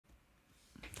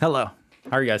Hello,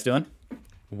 how are you guys doing?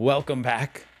 Welcome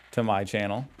back to my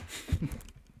channel.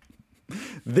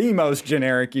 The most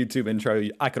generic YouTube intro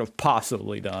I could have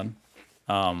possibly done.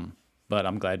 But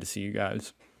I'm glad to see you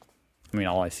guys. I mean,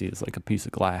 all I see is like a piece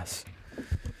of glass.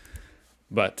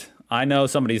 But I know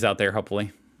somebody's out there,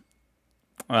 hopefully.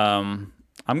 I'm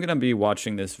going to be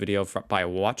watching this video by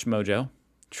WatchMojo.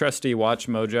 Trusty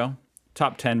WatchMojo.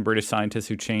 Top 10 British scientists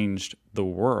who changed the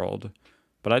world.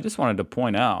 But I just wanted to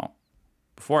point out,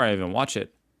 before I even watch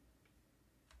it,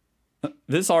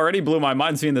 this already blew my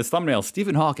mind seeing this thumbnail.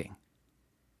 Stephen Hawking.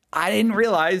 I didn't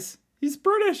realize he's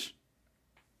British.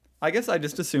 I guess I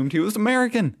just assumed he was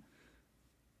American.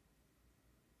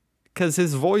 Because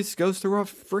his voice goes through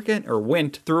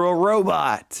went through a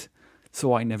robot.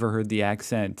 So I never heard the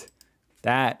accent.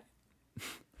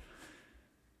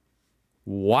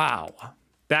 Wow.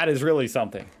 That is really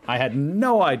something. I had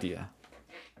no idea.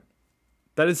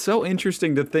 That is so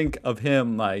interesting to think of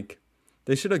him like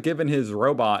they should have given his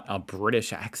robot a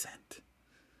British accent.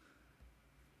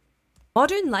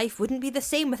 Modern life wouldn't be the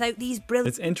same without these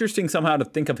It's interesting somehow to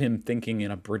think of him thinking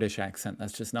in a British accent.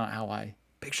 That's just not how I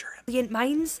picture him. brilliant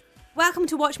minds. Welcome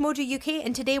to WatchMojo UK,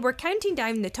 and today we're counting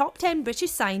down the top 10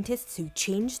 British scientists who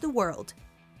changed the world.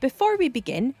 Before we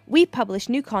begin, we publish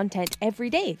new content every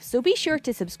day, so be sure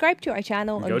to subscribe to our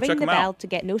channel and ring the bell to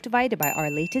get notified about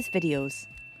our latest videos.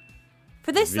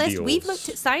 For this list, we've looked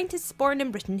at scientists born in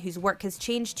Britain whose work has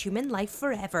changed human life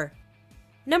forever.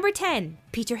 Number 10,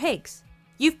 Peter Higgs.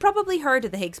 You've probably heard of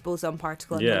the Higgs boson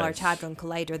particle and the Large Hadron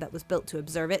Collider that was built to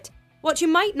observe it. What you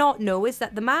might not know is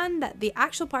that the man that the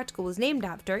actual particle was named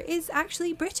after is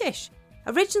actually British.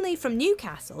 Originally from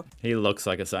Newcastle, he looks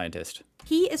like a scientist.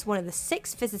 He is one of the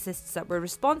 6 physicists that were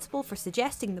responsible for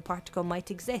suggesting the particle might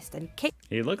exist and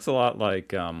He looks a lot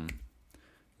like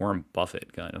Warren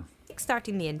Buffett, kind of.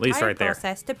 Starting the entire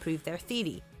process to prove their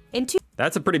theory.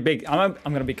 That's a pretty big... I'm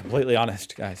going to be completely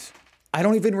honest, guys. I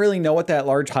don't even really know what that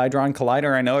Large Hadron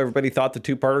Collider... I know everybody thought the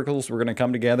two particles were going to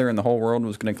come together and the whole world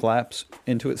was going to collapse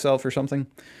into itself or something.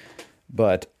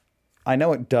 But I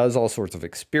know it does all sorts of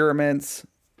experiments.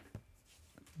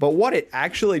 But what it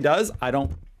actually does, I know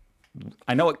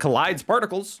it collides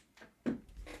particles.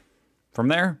 From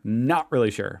there, not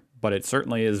really sure. But it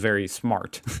certainly is very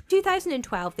smart.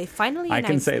 2012, they finally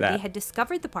announced that they had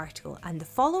discovered the particle, and the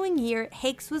following year,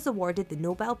 Higgs was awarded the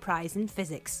Nobel Prize in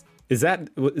Physics. Is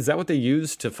that what they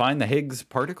used to find the Higgs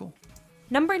particle?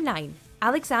 Number 9,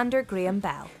 Alexander Graham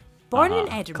Bell. Born in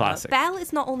Edinburgh, Bell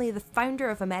is not only the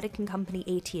founder of American company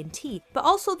AT&T, but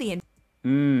also the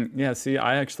yeah, see,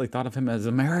 I actually thought of him as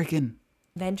American.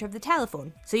 Inventor of the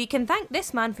telephone. So you can thank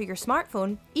this man for your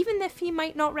smartphone, even if he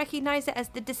might not recognize it as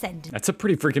the descendant. That's a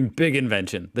pretty freaking big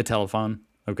invention, the telephone.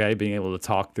 Okay, being able to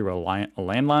talk through a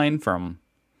landline from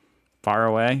far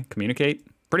away, communicate.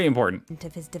 Pretty important.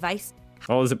 Of his device.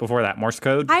 What was it before that? Morse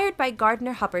code? Hired by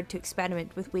Gardner Hubbard to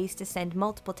experiment with ways to send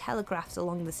multiple telegraphs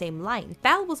along the same line,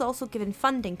 Bell was also given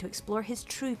funding to explore his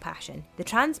true passion, the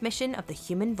transmission of the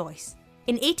human voice.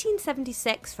 In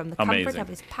 1876, from the comfort of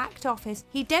his packed office,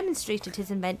 he demonstrated his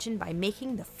invention by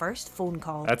making the first phone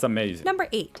call. That's amazing. Number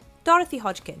 8, Dorothy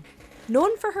Hodgkin.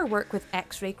 Known for her work with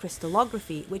X-ray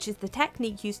crystallography, which is the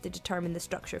technique used to determine the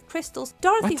structure of crystals,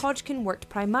 Dorothy Hodgkin worked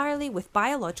primarily with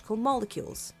biological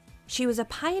molecules. She was a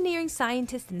pioneering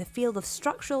scientist in the field of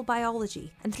structural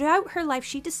biology, and throughout her life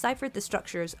she deciphered the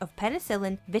structures of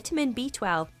penicillin, vitamin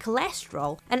B12,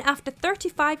 cholesterol, and after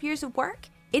 35 years of work,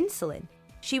 insulin.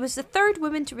 She was the 3rd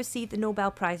woman to receive the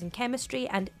Nobel Prize in Chemistry,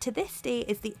 and to this day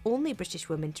is the only British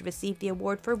woman to receive the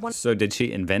award for one. So did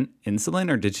she invent insulin,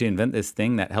 or did she invent this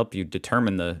thing that helped you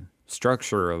determine the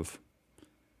structure of...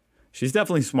 She's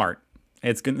definitely smart.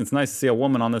 It's nice to see a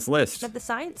woman on this list. Of the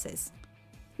sciences.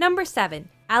 Number 7,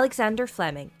 Alexander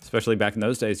Fleming. Especially back in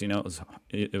those days, you know,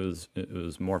 it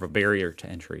was more of a barrier to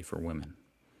entry for women.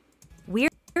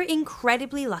 We're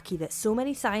incredibly lucky that so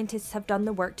many scientists have done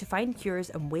the work to find cures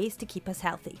and ways to keep us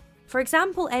healthy. For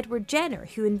example, Edward Jenner,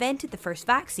 who invented the first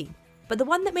vaccine. But the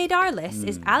one that made our list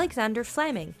is Alexander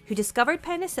Fleming, who discovered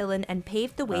penicillin and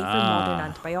paved the way for modern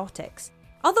antibiotics.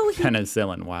 Although he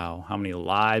penicillin, wow, how many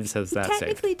lives has that saved? He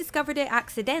technically discovered it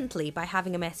accidentally by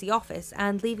having a messy office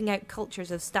and leaving out cultures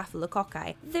of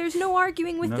staphylococci. There's no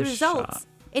arguing with the results.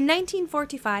 In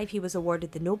 1945, he was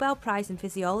awarded the Nobel Prize in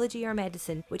Physiology or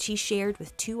Medicine, which he shared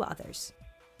with 2 others.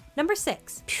 Number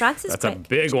 6, Francis Crick. That's a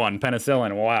big one,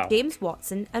 penicillin, wow. James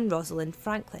Watson and Rosalind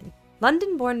Franklin.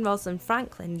 London-born Rosalind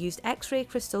Franklin used X-ray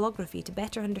crystallography to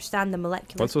better understand the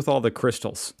molecular... What's with all the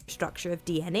crystals? ...structure of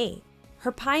DNA.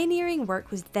 Her pioneering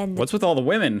work was then What's with all the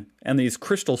women and these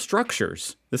crystal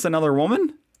structures? This another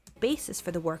woman? ...basis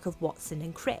for the work of Watson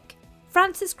and Crick.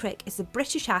 Francis Crick is the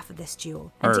British half of this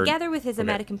duo, and together with his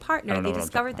American partner, they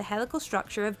discovered the helical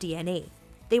structure of DNA.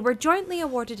 They were jointly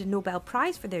awarded a Nobel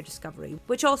Prize for their discovery,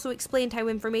 which also explained how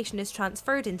information is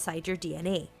transferred inside your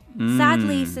DNA.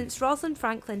 Sadly, since Rosalind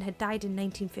Franklin had died in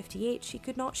 1958, she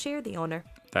could not share the honour.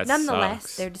 Nonetheless,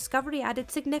 sucks. their discovery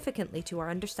added significantly to our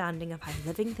understanding of how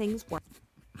living things work.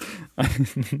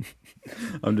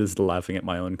 I'm just laughing at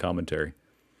my own commentary.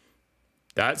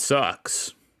 That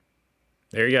sucks.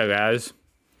 There you go, guys.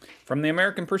 From the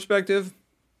American perspective,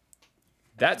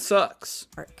 that sucks.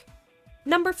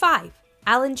 Number 5.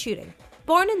 Alan Turing.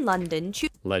 Born in London,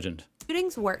 Legend.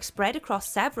 Turing's work spread across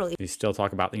several You still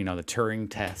talk about, the Turing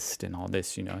test and all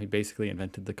this, he basically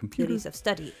invented the computer. areas of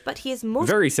study, but he is most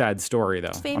Very sad story,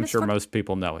 though. I'm famous sure for- most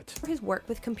people know it. for his work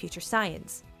with computer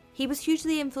science. He was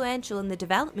hugely influential in the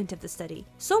development of the study,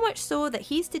 so much so that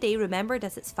he's today remembered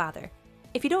as its father.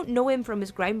 If you don't know him from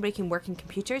his groundbreaking work in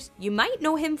computers, you might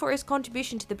know him for his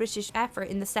contribution to the British effort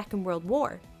in the Second World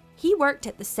War. He worked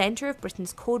at the centre of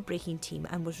Britain's code-breaking team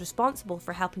and was responsible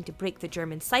for helping to break the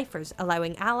German ciphers,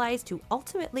 allowing Allies to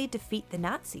ultimately defeat the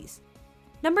Nazis.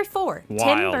 Number 4. Tim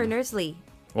Wild. Berners-Lee.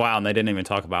 Wow, and they didn't even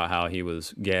talk about how he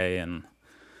was gay and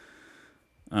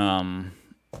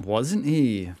wasn't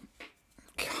he?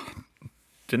 God,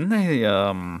 didn't they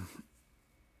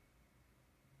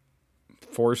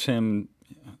force him?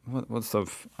 What's the?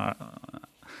 I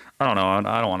don't know.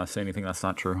 I don't want to say anything that's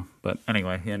not true. But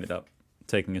anyway, he ended up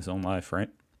taking his own life, right?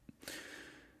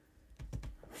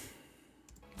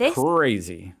 This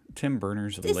Crazy. Tim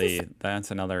Berners-Lee.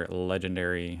 That's another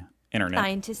legendary internet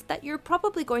scientist that you're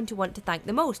probably going to want to thank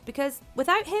the most, because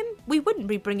without him, we wouldn't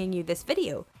be bringing you this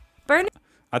video.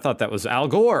 I thought that was Al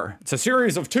Gore. It's a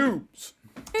series of tubes.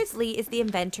 Berners-Lee is the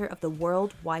inventor of the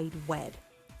World Wide Web.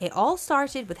 It all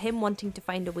started with him wanting to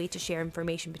find a way to share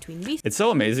information between researchers. It's so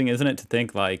amazing, isn't it, to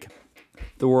think like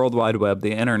the World Wide Web,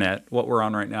 the internet, what we're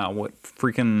on right now, what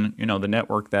freaking, the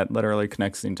network that literally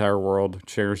connects the entire world,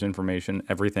 shares information,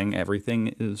 everything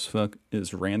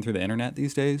is ran through the internet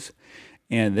these days.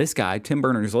 And this guy, Tim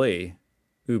Berners-Lee,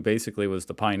 who basically was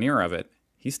the pioneer of it,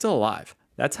 he's still alive.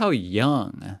 That's how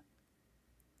young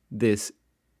this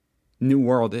new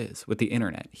world is with the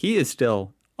internet. He is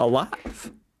still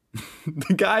alive.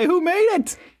 The guy who made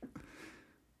it.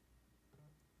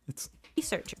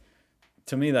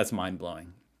 To me, that's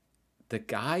mind-blowing. The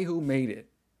guy who made it.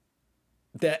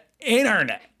 The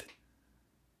internet.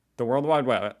 The World Wide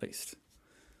Web, at least.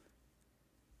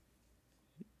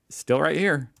 Still right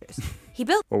here. He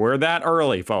built But we're that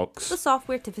early, folks. the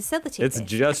software to facilitate It's this.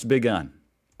 just begun.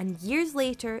 And years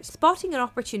later, spotting an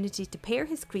opportunity to pair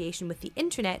his creation with the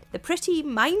internet, the pretty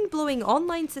mind-blowing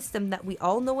online system that we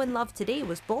all know and love today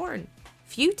was born.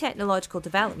 Few technological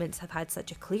developments have had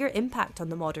such a clear impact on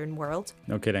the modern world.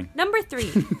 No kidding. Number 3,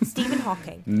 Stephen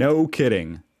Hawking. No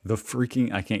kidding. The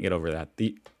freaking, I can't get over that.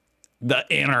 The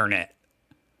internet.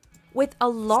 With a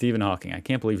long Stephen Hawking. I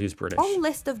can't believe he's British.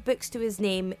 list of books to his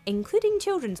name, including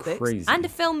children's books, Crazy. and a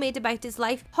film made about his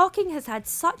life, Hawking has had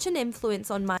such an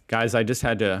influence on Guys, I just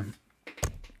had to,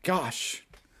 gosh,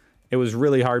 it was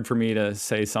really hard for me to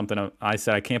say something. I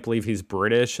said, I can't believe he's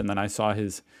British. And then I saw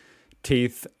his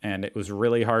teeth, and it was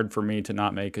really hard for me to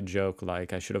not make a joke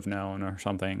like I should have known or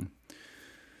something.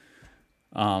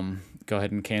 Go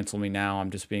ahead and cancel me now. I'm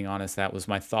just being honest. That was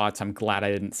my thoughts. I'm glad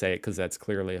I didn't say it because that's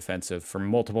clearly offensive for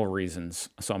multiple reasons.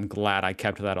 So I'm glad I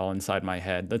kept that all inside my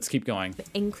head. Let's keep going.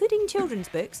 including children's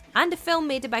books, and a film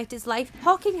made about his life,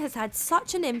 Hawking has had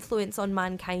such an influence on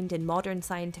mankind in modern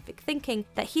scientific thinking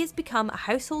that he has become a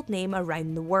household name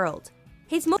around the world.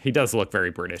 His He does look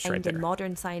very British right in there.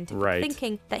 modern scientific Right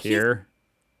thinking that here.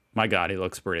 My God, he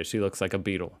looks British. He looks like a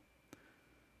Beatle.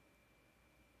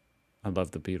 I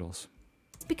love the Beatles.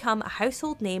 he's become a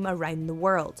household name around the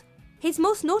world. His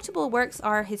most notable works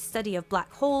are his study of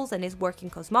black holes and his work in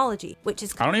cosmology, which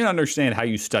is I don't even understand how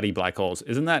you study black holes.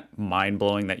 Isn't that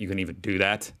mind-blowing that you can even do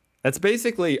that? That's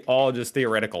basically all just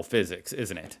theoretical physics,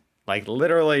 isn't it? Like,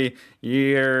 literally,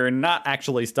 you're not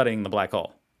actually studying the black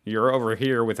hole. You're over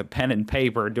here with a pen and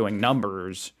paper doing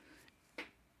numbers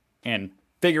and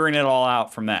figuring it all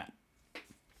out from that.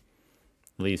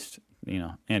 At least,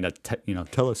 and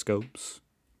telescopes.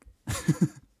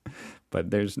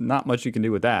 But there's not much you can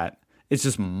do with that. It's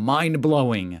just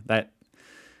mind-blowing that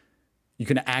you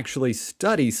can actually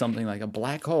study something like a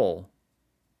black hole.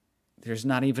 There's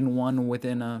not even one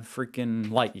within a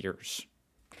freaking light years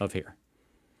of here.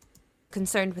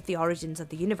 concerned with the origins of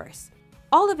the universe.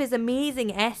 All of his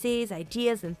amazing essays,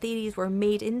 ideas, and theories were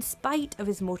made in spite of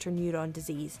his motor neuron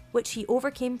disease, which he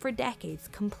overcame for decades,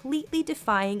 completely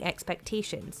defying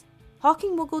expectations.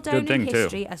 Hawking will go down in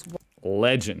history as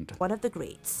legend. One of the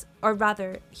greats. Or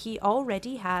rather, he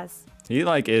already has. He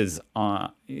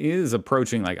is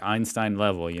approaching like Einstein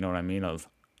level, you know what I mean, of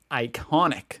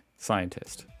iconic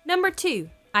scientist. Number 2,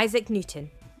 Isaac Newton.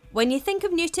 When you think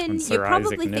of Newton, you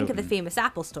probably think of the famous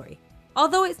apple story.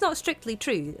 Although it's not strictly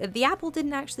true, the apple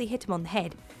didn't actually hit him on the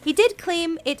head. He did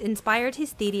claim it inspired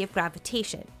his theory of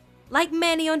gravitation. Like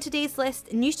many on today's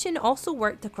list, Newton also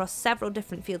worked across several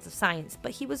different fields of science,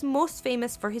 but he was most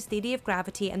famous for his theory of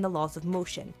gravity and the laws of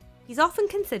motion. He's often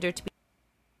considered to be...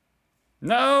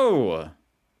 No!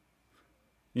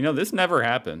 You know, this never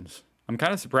happens. I'm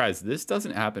kind of surprised. This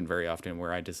doesn't happen very often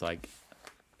where I just, like,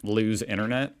 lose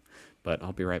internet, but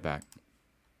I'll be right back.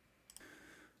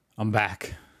 I'm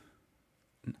back.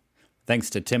 Thanks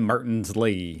to Tim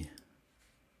Mertens-Lee.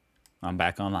 I'm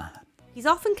back online. He's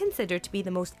often considered to be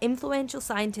the most influential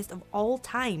scientist of all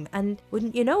time, and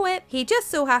wouldn't you know it, he just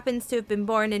so happens to have been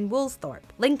born in Woolsthorpe,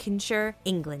 Lincolnshire,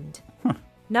 England.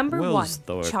 Number 1,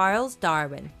 Charles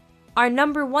Darwin. Our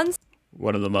number 1...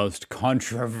 One of the most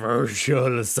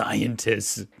controversial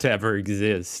scientists to ever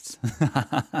exist.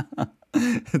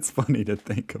 It's funny to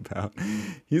think about.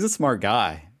 He's a smart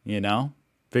guy, you know,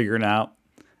 figuring out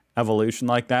evolution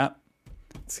like that.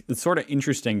 It's sort of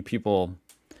interesting, people,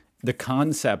 the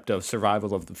concept of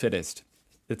survival of the fittest.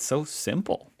 It's so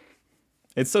simple.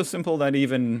 It's so simple that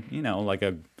even, you know, like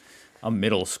a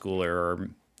middle schooler or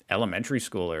elementary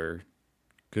schooler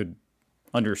could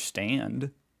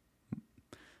understand.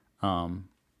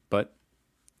 But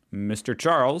Mr.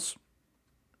 Charles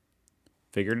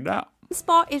figured it out. The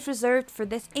spot is reserved for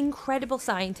this incredible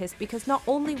scientist because not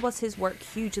only was his work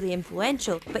hugely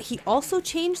influential, but he also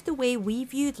changed the way we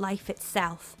viewed life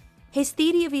itself. His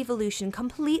theory of evolution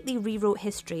completely rewrote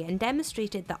history and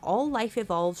demonstrated that all life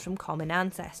evolves from common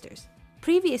ancestors.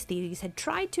 Previous theories had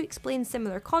tried to explain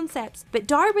similar concepts, but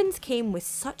Darwin's came with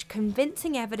such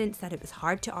convincing evidence that it was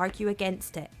hard to argue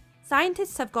against it.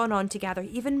 Scientists have gone on to gather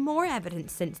even more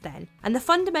evidence since then, and the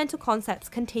fundamental concepts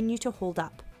continue to hold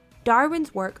up.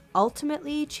 Darwin's work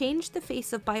ultimately changed the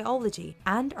face of biology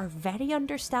and our very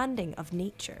understanding of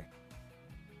nature.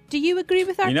 Do you agree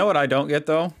with our... You know what I don't get,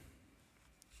 though?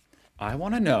 I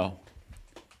want to know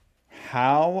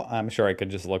how... I'm sure I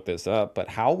could just look this up, but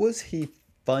how was he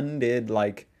funded?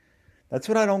 Like, that's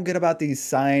what I don't get about these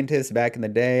scientists back in the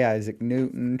day. Isaac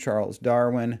Newton, Charles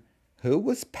Darwin. Who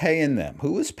was paying them?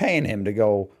 Who was paying him to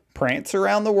go prance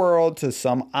around the world to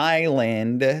some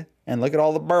island and look at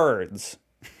all the birds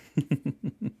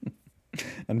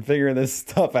and figure this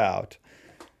stuff out?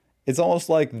 It's almost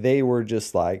like they were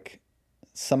just like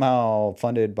somehow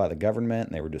funded by the government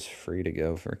and they were just free to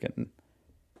go freaking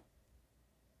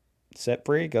set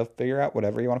free, go figure out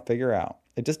whatever you want to figure out.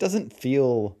 It just doesn't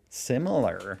feel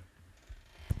similar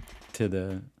to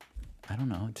the, I don't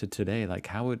know, to today. Like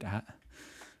how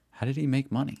did he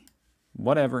make money?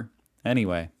 Whatever.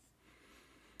 Anyway,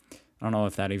 I don't know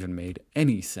if that even made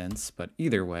any sense, but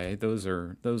either way, those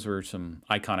were some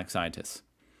iconic scientists.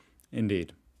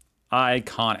 Indeed.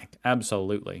 Iconic.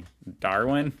 Absolutely.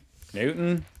 Darwin,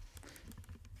 Newton,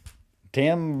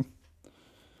 Tim,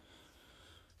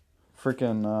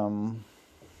 freaking,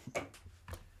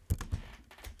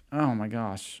 oh my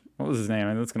gosh. What was his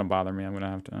name? That's going to bother me. I'm going to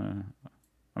have to,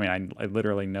 I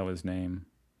literally know his name.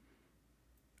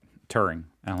 Turing.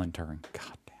 Alan Turing.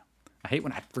 God damn. I hate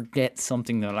when I forget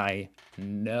something that I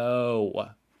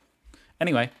know.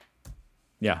 Anyway.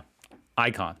 Yeah.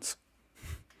 Icons.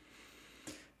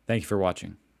 Thank you for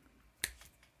watching.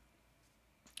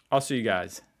 I'll see you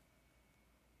guys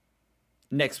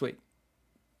next week.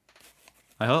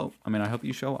 I hope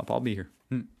you show up. I'll be here.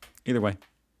 Either way.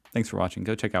 Thanks for watching.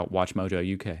 Go check out Watch Mojo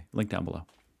UK. Link down below.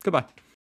 Goodbye.